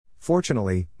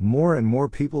Fortunately, more and more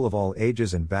people of all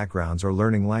ages and backgrounds are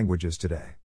learning languages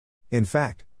today. In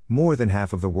fact, more than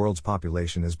half of the world's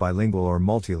population is bilingual or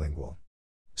multilingual.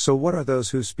 So what are those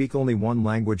who speak only one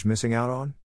language missing out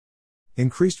on?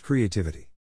 Increased creativity.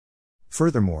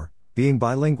 Furthermore, being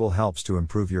bilingual helps to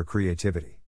improve your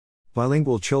creativity.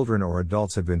 Bilingual children or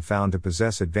adults have been found to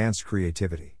possess advanced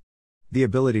creativity. The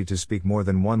ability to speak more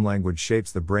than one language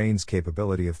shapes the brain's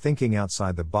capability of thinking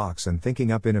outside the box and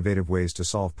thinking up innovative ways to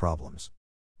solve problems.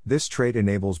 This trait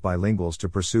enables bilinguals to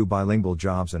pursue bilingual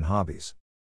jobs and hobbies.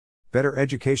 Better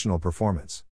educational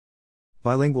performance.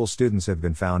 Bilingual students have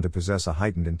been found to possess a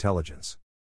heightened intelligence.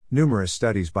 Numerous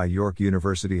studies by York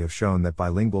University have shown that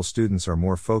bilingual students are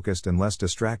more focused and less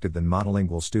distracted than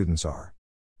monolingual students are.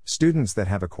 Students that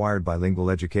have acquired bilingual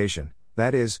education,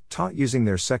 that is, taught using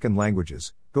their second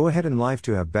languages, go ahead in life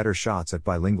to have better shots at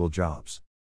bilingual jobs.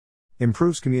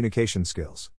 Improves communication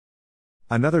skills.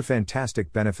 Another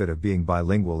fantastic benefit of being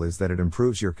bilingual is that it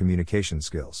improves your communication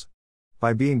skills.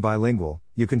 By being bilingual,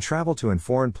 you can travel to a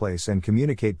foreign place and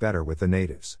communicate better with the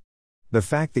natives. The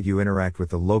fact that you interact with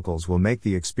the locals will make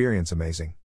the experience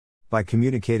amazing. By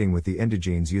communicating with the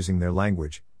indigenes using their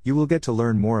language, you will get to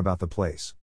learn more about the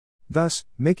place, thus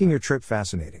making your trip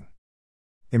fascinating.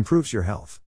 Improves your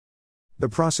health. The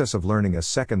process of learning a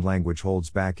second language holds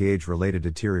back age-related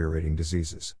deteriorating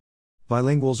diseases.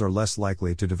 Bilinguals are less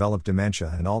likely to develop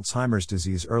dementia and Alzheimer's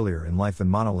disease earlier in life than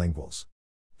monolinguals.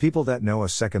 People that know a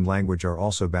second language are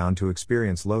also bound to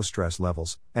experience low stress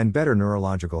levels and better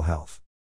neurological health.